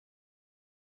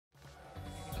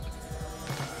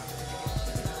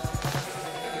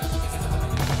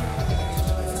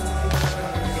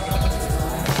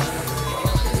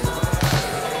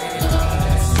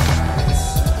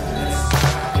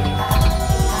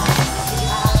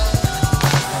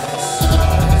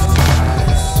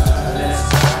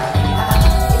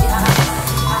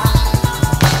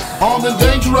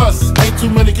too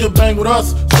many can bang with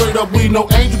us. Straight up, we no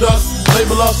angel dust.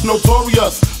 Label us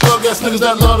notorious. Thug ass niggas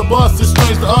that love to bust. It's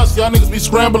strange to us, y'all niggas be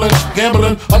scrambling,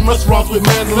 gambling. I'm restaurants with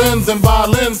mandolins and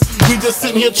violins. We just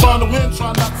sitting here trying to win,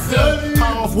 trying not to sin.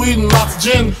 High off weed and lots of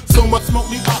gin. So much smoke,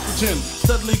 need oxygen.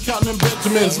 Steadily counting them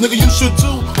Benjamins. Nigga, you should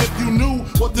too, if you knew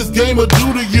what this game would do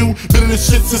to you. Been in this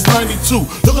shit since 92.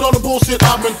 Look at all the bullshit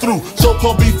I've been through.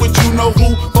 So-called beef with you know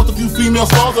who. Fucked a few female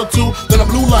stars or two. Then I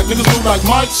blew like niggas blew like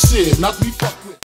Mike. Shit, not to be fucked.